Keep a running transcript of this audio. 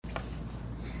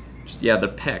Yeah, the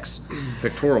pecs,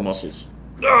 pectoral muscles.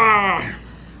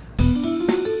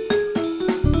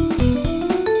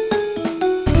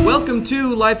 Welcome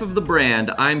to Life of the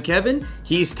Brand. I'm Kevin.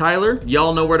 He's Tyler.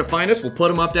 Y'all know where to find us. We'll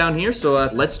put him up down here, so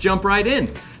let's jump right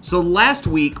in. So last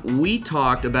week, we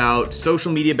talked about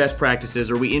social media best practices,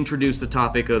 or we introduced the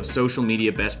topic of social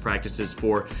media best practices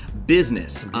for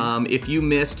business. If you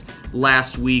missed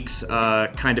last week's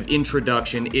kind of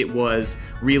introduction, it was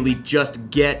really just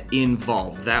get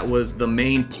involved. That was the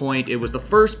main point. It was the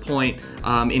first point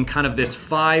in kind of this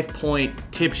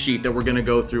 5-point tip sheet that we're going to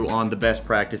go through on the best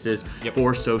practices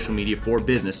for social media for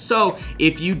business. So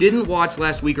if you didn't watch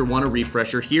last week or want a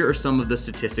refresher, here are some of the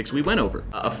statistics we went over.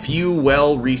 A few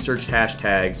well-researched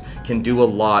hashtags can do a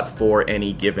lot for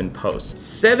any given post.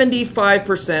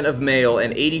 75% of male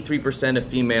and 83% of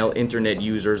female internet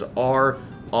users are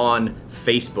on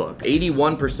Facebook.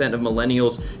 81% of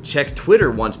millennials check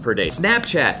Twitter once per day.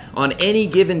 Snapchat on any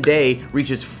given day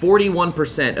reaches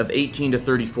 41% of 18 to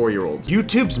 34-year-olds.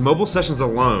 YouTube's mobile sessions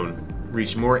alone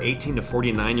reach more 18 to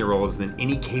 49-year-olds than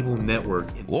any cable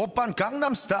network. Oppan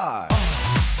Gangnam Style.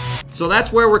 So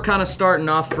that's where we're kind of starting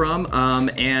off from.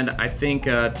 And I think,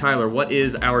 Tyler, what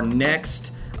is our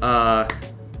next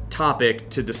topic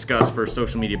to discuss for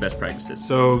social media best practices?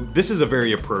 So this is a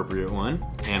very appropriate one,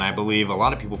 and I believe a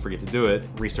lot of people forget to do it,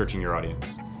 researching your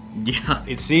audience. Yeah.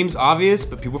 It seems obvious,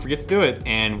 but people forget to do it,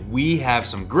 and we have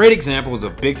some great examples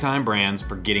of big-time brands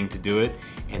forgetting to do it,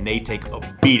 and they take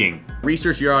a beating.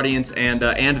 Research your audience and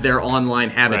their online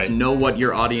habits. Right. Know what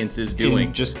your audience is doing.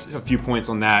 And just a few points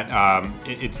on that.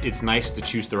 It's nice to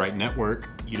choose the right network.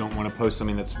 You don't want to post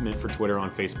something that's meant for Twitter on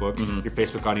Facebook. Your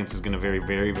Facebook audience is going to vary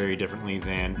very, very differently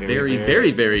than... Very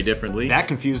differently. That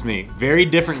confused me. Very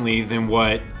differently than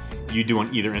what you do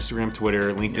on either Instagram,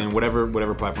 Twitter, LinkedIn,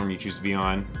 whatever platform you choose to be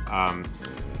on.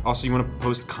 Also, you want to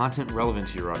post content relevant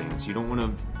to your audience. You don't want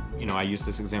to... I used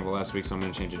this example last week, so I'm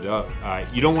going to change it up.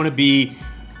 You don't want to be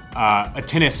a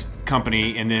tennis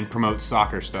company and then promote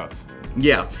soccer stuff.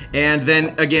 Yeah, and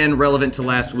then again, relevant to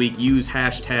last week, use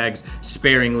hashtags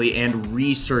sparingly and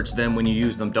research them when you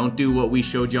use them. Don't do what we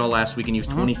showed y'all last week and use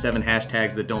 27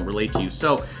 hashtags that don't relate to you.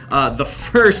 So the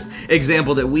first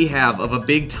example that we have of a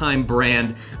big-time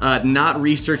brand not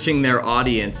researching their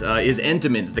audience is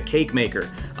Entenmann's, the cake maker.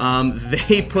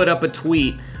 They put up a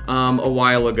tweet a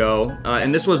while ago,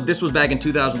 and this was back in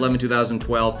 2011,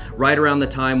 2012, right around the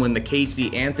time when the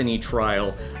Casey Anthony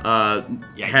trial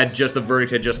the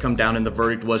verdict had just come down, and the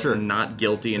verdict was not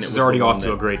guilty. And This it is was already off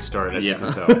to a great start, as you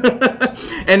can tell.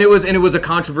 and it was a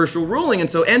controversial ruling, and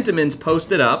so Entenmann's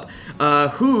posted up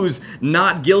who's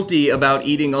not guilty about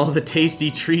eating all the tasty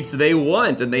treats they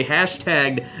want, and they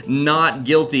hashtagged not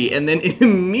guilty, and then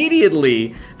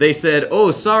immediately they said,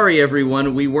 "Oh, sorry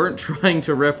everyone, we weren't trying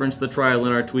to reference the trial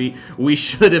in our tweet. We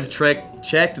should have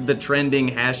checked the trending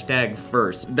hashtag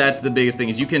first." That's the biggest thing,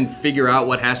 is you can figure out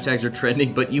what hashtags are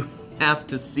trending, but you have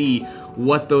to see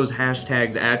what those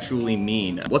hashtags actually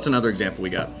mean. What's another example we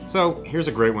got? So here's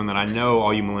a great one that I know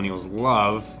all you millennials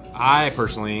love. I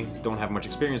personally don't have much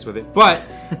experience with it, but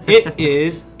it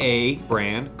is a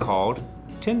brand called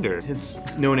Tinder. It's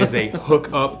known as a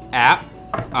hookup app.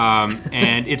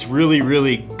 And it's really,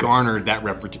 really garnered that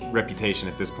reputation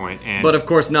at this point. But of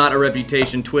course, not a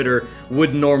reputation Twitter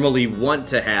would normally want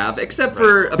to have, except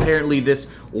for apparently this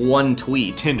one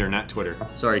tweet. Tinder, not Twitter.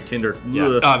 Sorry, Tinder.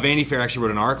 Yeah. Vanity Fair actually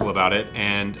wrote an article about it,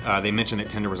 and they mentioned that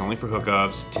Tinder was only for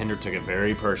hookups. Tinder took it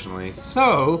very personally.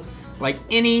 So, like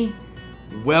any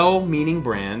well-meaning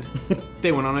brand,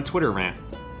 they went on a Twitter rant.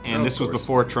 And this was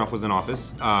before Trump was in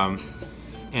office.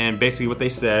 And basically what they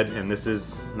said, and this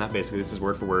is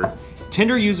word for word,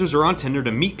 Tinder users are on Tinder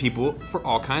to meet people for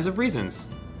all kinds of reasons.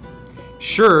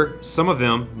 Sure, some of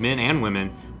them, men and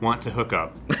women, want to hook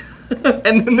up.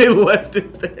 And then they left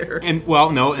it there. And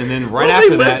then right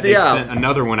after that, they sent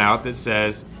another one out that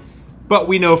says, but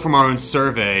we know from our own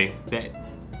survey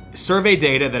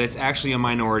data that it's actually a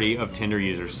minority of Tinder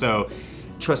users. So,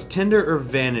 trust Tinder or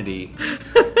vanity?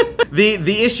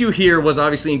 The issue here was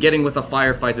obviously in getting with a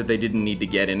firefight that they didn't need to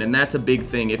get in, and that's a big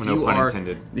thing. If no you pun are,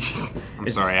 intended. I'm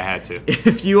sorry, I had to.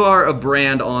 If you are a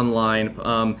brand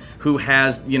online who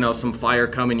has some fire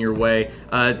coming your way,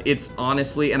 it's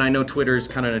honestly, and I know Twitter is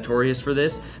kind of notorious for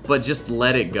this, but just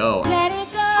let it go. Let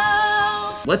it go.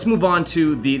 Let's move on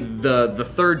to the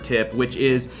third tip, which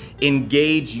is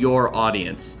engage your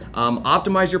audience.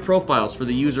 Optimize your profiles for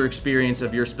the user experience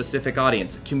of your specific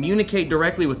audience. Communicate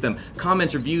directly with them.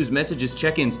 Comments, reviews, messages,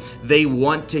 check-ins. They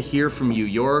want to hear from you.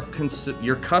 Your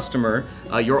customer,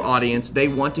 your audience, they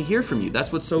want to hear from you.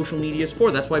 That's what social media is for.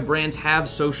 That's why brands have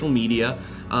social media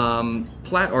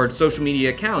social media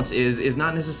accounts is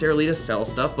not necessarily to sell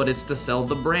stuff, but it's to sell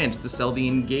the brand, it's to sell the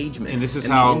engagement. And this is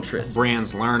the how interest.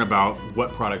 brands learn about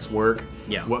what products work,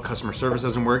 Yeah. what customer service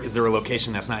doesn't work. Is there a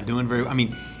location that's not doing very well? I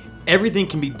mean, everything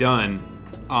can be done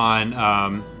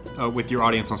on with your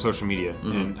audience on social media.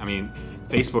 And I mean,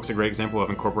 Facebook's a great example of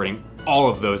incorporating all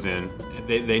of those in.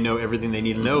 They know everything they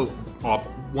need to know off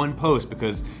one post,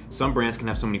 because some brands can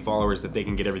have so many followers that they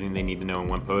can get everything they need to know in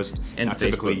one post. And now,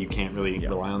 typically, Facebook- you can't really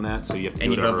rely on that, so you have to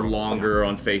And do you have whatever. longer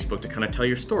on Facebook to kind of tell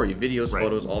your story, videos, Right.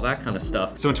 photos, all that kind of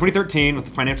stuff. So in 2013, with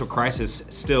the financial crisis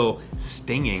still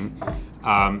stinging,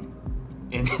 and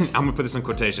I'm gonna put this in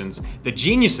quotations, the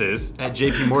geniuses at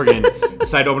JP Morgan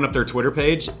decided to open up their Twitter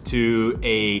page to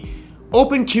a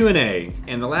open Q&A.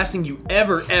 And the last thing you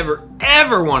ever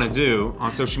want to do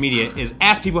on social media is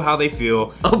ask people how they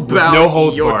feel with no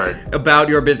holds barred. About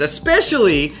your business,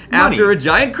 especially Money. after a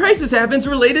giant crisis happens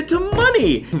related to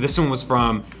money. This one was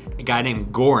from a guy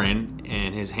named Goran,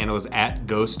 and his handle is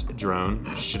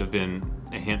 @GhostDrone. Should have been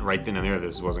a hint right then and there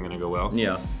this wasn't going to go well.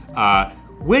 Yeah.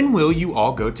 When will you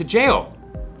all go to jail?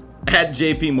 At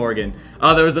JP Morgan.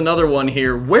 There was another one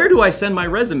here. Where do I send my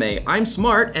resume? I'm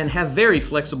smart and have very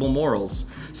flexible morals.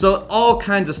 So all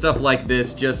kinds of stuff like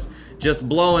this, just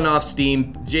blowing off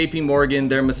steam. JP Morgan,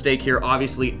 their mistake here,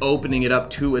 obviously opening it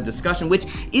up to a discussion, which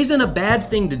isn't a bad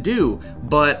thing to do.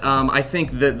 But I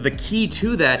think the key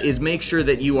to that is make sure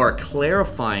that you are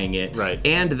clarifying it, Right.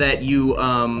 and that you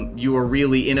are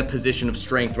really in a position of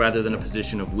strength rather than a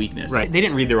position of weakness. Right. They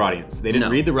didn't read their audience. They didn't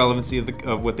No. read the relevancy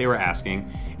of what they were asking,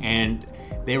 and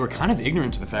they were kind of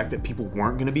ignorant to the fact that people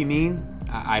weren't going to be mean.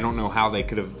 I don't know how they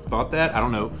could have thought that. I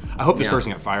don't know. I hope this Yeah.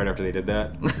 person got fired after they did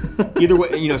that. Either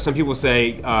way, some people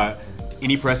say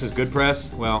any press is good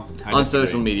press. Well, I On disagree.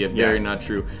 social media, Yeah. very not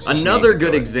true. Social Another media,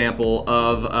 good go example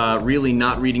of really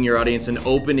not reading your audience and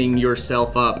opening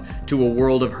yourself up to a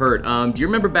world of hurt. Do you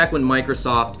remember back when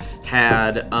Microsoft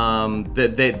had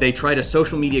they tried a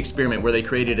social media experiment where they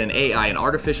created an AI, an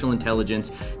artificial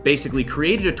intelligence, basically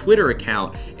created a Twitter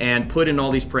account and put in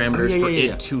all these parameters for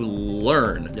it to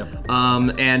learn. Yep.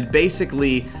 And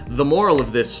basically, the moral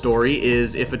of this story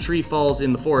is if a tree falls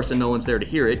in the forest and no one's there to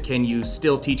hear it, can you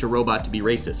still teach a robot to be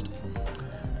racist?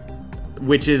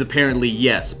 Which is apparently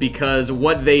yes, because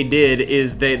what they did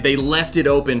is they left it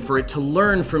open for it to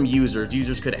learn from users.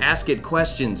 Users could ask it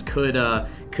questions.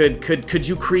 Could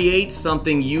you create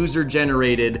something user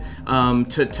generated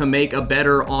to make a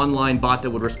better online bot that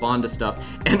would respond to stuff?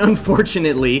 And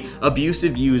unfortunately,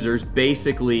 abusive users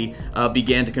basically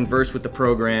began to converse with the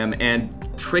program and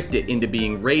tricked it into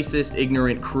being racist,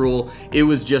 ignorant, cruel. It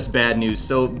was just bad news.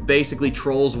 So basically,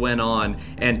 trolls went on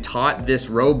and taught this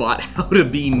robot how to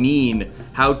be mean.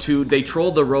 They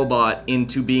trolled the robot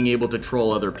into being able to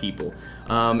troll other people.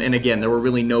 And again, there were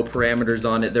really no parameters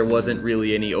on it. There wasn't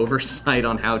really any oversight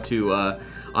on how to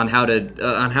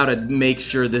make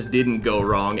sure this didn't go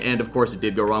wrong. And of course, it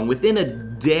did go wrong. Within a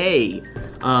day,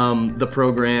 the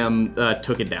program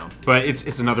took it down. But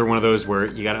it's another one of those where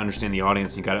you got to understand the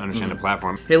audience, you got to understand the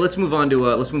platform. Hey, let's move on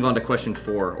to question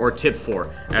 4, or tip 4,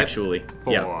 actually.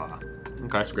 Four. Yeah.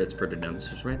 Okay. It's further down.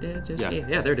 This is right there.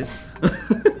 Yeah. There it is.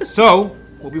 So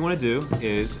what we want to do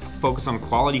is focus on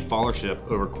quality followership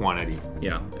over quantity.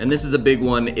 Yeah, and this is a big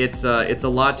one. It's a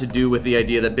lot to do with the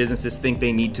idea that businesses think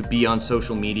they need to be on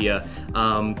social media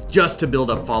just to build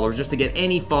up followers, just to get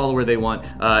any follower they want.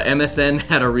 MSN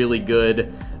had a really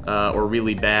good or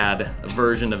really bad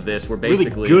version of this, where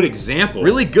basically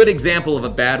Really good example of a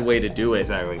bad way to do it.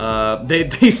 Exactly.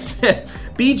 They said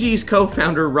BG's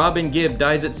co-founder Robin Gibb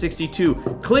dies at 62.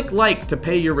 Click like to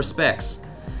pay your respects.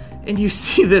 And you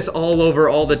see this all over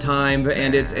all the time,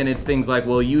 and it's things like,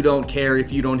 well, you don't care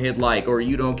if you don't hit like, or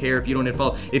you don't care if you don't hit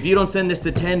follow. If you don't send this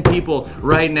to 10 people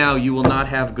right now, you will not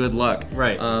have good luck.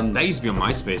 Right. That used to be on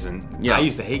MySpace, and Yeah. I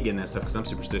used to hate getting that stuff because I'm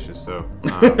superstitious. So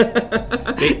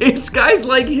It's guys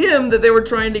like him that they were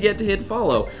trying to get to hit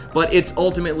follow, but it's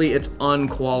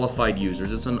unqualified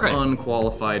users. It's an Right.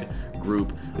 unqualified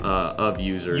group of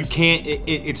users. you can't.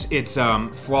 It's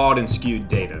flawed and skewed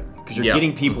data because you're Yeah.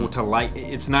 getting people to like.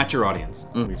 It's not your audience.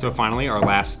 So finally, our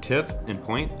last tip and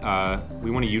point: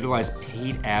 we want to utilize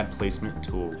paid ad placement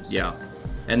tools. Yeah.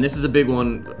 And this is a big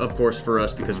one, of course, for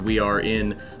us because we are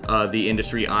in the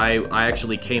industry. I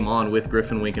actually came on with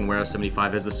Griffin Wink and Warehouse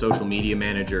 75 as the social media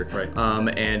manager. Right.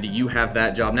 And you have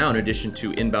that job now in addition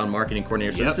to inbound marketing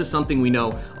coordinator. So Yep. this is something we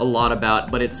know a lot about,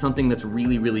 but it's something that's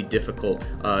really, really difficult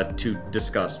to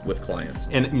discuss with clients.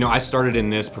 And I started in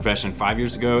this profession 5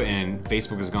 years ago, and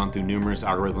Facebook has gone through numerous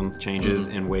algorithm changes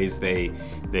in ways they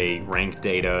rank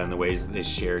data and the ways they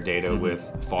share data with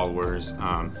followers.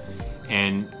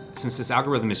 And since this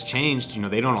algorithm has changed,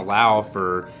 they don't allow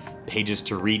for pages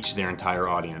to reach their entire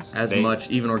audience. As much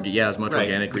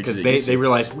organic reach because as they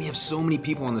realized we have so many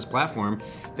people on this platform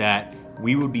that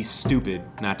we would be stupid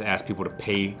not to ask people to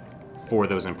pay for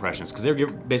those impressions, because they're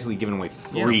basically giving away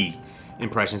free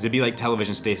impressions. It'd be like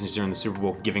television stations during the Super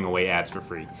Bowl giving away ads for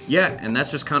free. Yeah, and that's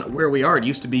just kind of where we are. It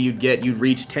used to be you'd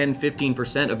reach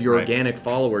 10-15% of your organic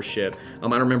followership. I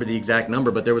don't remember the exact number,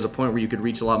 but there was a point where you could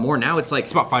reach a lot more. Now it's like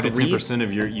it's about 5 to 10%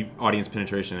 of your audience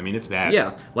penetration. I mean, it's bad.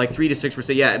 Yeah, like 3 to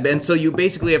 6%. Yeah, and so you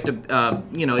basically have to,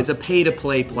 it's a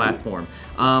pay-to-play platform.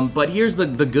 But here's the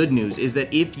good news, is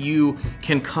that if you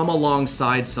can come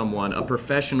alongside someone, a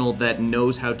professional that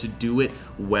knows how to do it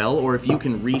well, or if you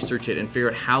can research it and figure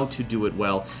out how to do it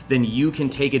well, then you can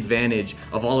take advantage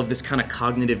of all of this kind of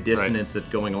cognitive dissonance that's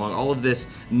going along, all of this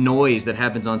noise that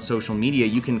happens on social media.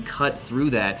 You can cut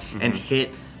through that and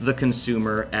hit the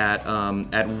consumer at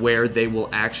where they will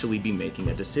actually be making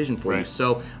a decision for you.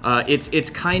 So it's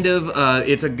kind of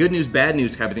it's a good news, bad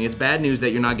news kind of thing. It's bad news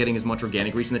that you're not getting as much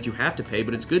organic reach and that you have to pay,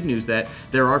 but it's good news that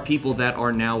there are people that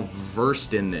are now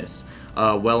versed in this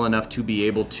well enough to be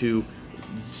able to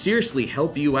seriously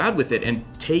help you out with it and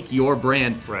take your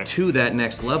brand to that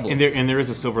next level. And there is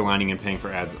a silver lining in paying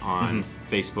for ads on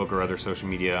Facebook or other social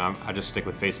media. I just stick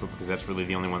with Facebook because that's really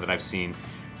the only one that I've seen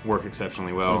work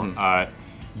exceptionally well.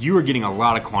 You are getting a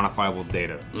lot of quantifiable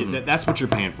data. That's what you're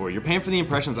paying for. You're paying for the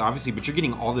impressions, obviously, but you're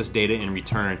getting all this data in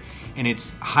return, and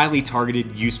it's highly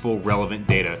targeted, useful, relevant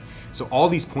data. So all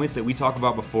these points that we talked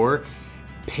about before,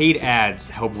 paid ads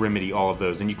help remedy all of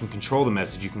those, and you can control the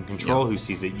message. You can control who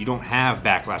sees it. You don't have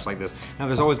backlash like this. Now,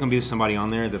 there's always going to be somebody on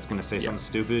there that's going to say something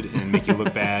stupid and make you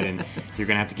look bad, and you're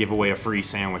going to have to give away a free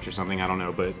sandwich or something. I don't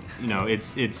know, but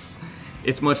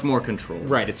it's much more controlled.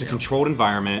 Right, it's a controlled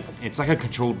environment. It's like a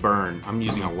controlled burn. I'm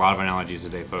using a lot of analogies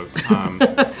today, folks.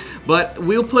 But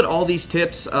we'll put all these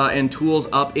tips and tools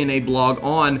up in a blog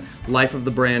on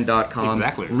lifeofthebrand.com.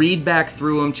 Exactly. Read back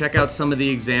through them. Check out some of the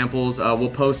examples. We'll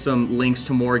post some links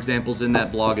to more examples in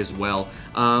that blog as well.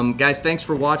 Guys, thanks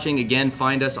for watching. Again,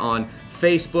 find us on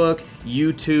Facebook,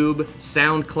 YouTube,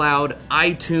 SoundCloud,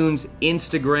 iTunes,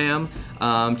 Instagram.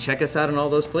 Check us out in all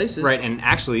those places. Right, and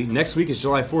actually, next week is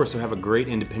July 4th, so have a great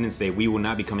Independence Day. We will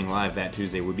not be coming live that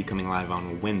Tuesday. We'll be coming live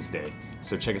on Wednesday.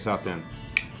 So check us out then.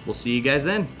 We'll see you guys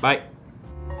then. Bye.